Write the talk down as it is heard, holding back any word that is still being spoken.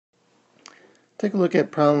Take a look at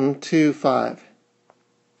problem 2.5.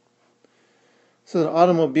 So the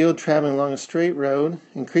automobile traveling along a straight road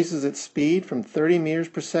increases its speed from 30 meters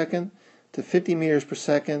per second to 50 meters per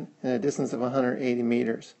second in a distance of 180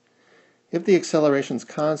 meters. If the acceleration is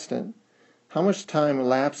constant, how much time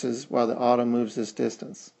elapses while the auto moves this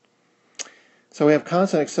distance? So we have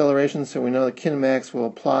constant acceleration, so we know that kinematics will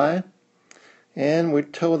apply. And we're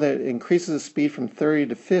told that it increases the speed from 30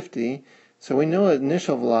 to 50, so we know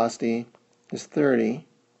initial velocity is 30.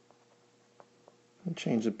 I'll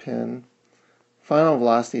change the pen. Final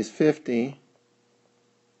velocity is 50.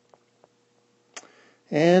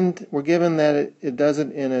 And we're given that it does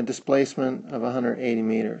it in a displacement of 180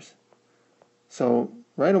 meters. So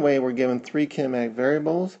right away we're given three kinematic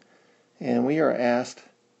variables, and we are asked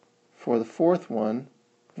for the fourth one,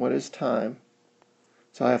 what is time?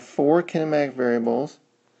 So I have four kinematic variables.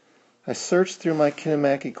 I search through my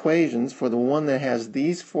kinematic equations for the one that has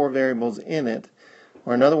these four variables in it,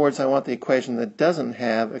 or in other words, I want the equation that doesn't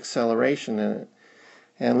have acceleration in it.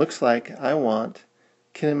 And it looks like I want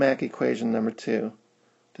kinematic equation number 2.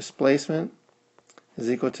 Displacement is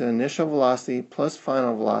equal to initial velocity plus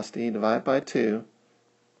final velocity divided by 2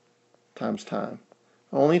 times time.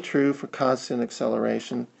 Only true for constant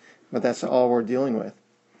acceleration, but that's all we're dealing with.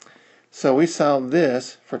 So we solve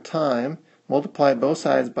this for time, multiply both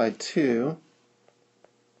sides by 2,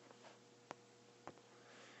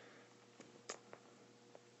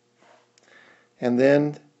 and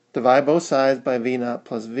then divide both sides by v naught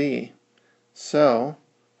plus v. So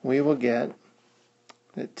we will get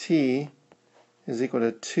that t is equal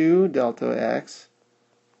to 2 delta x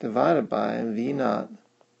divided by v naught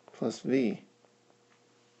plus v.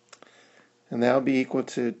 And that will be equal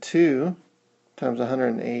to 2 times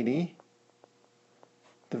 180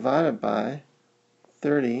 divided by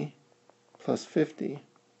 30 plus 50.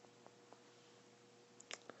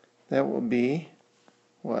 That will be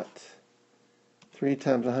what? 3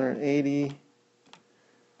 times 180,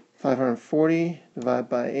 540 divided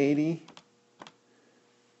by 80.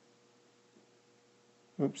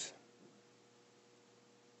 Oops.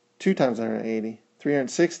 2 times 180,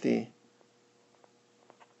 360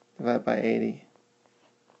 divided by 80,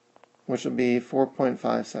 which will be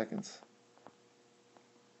 4.5 seconds.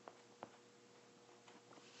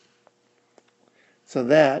 So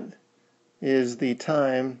that is the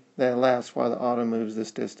time that elapsed while the auto moves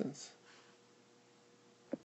this distance.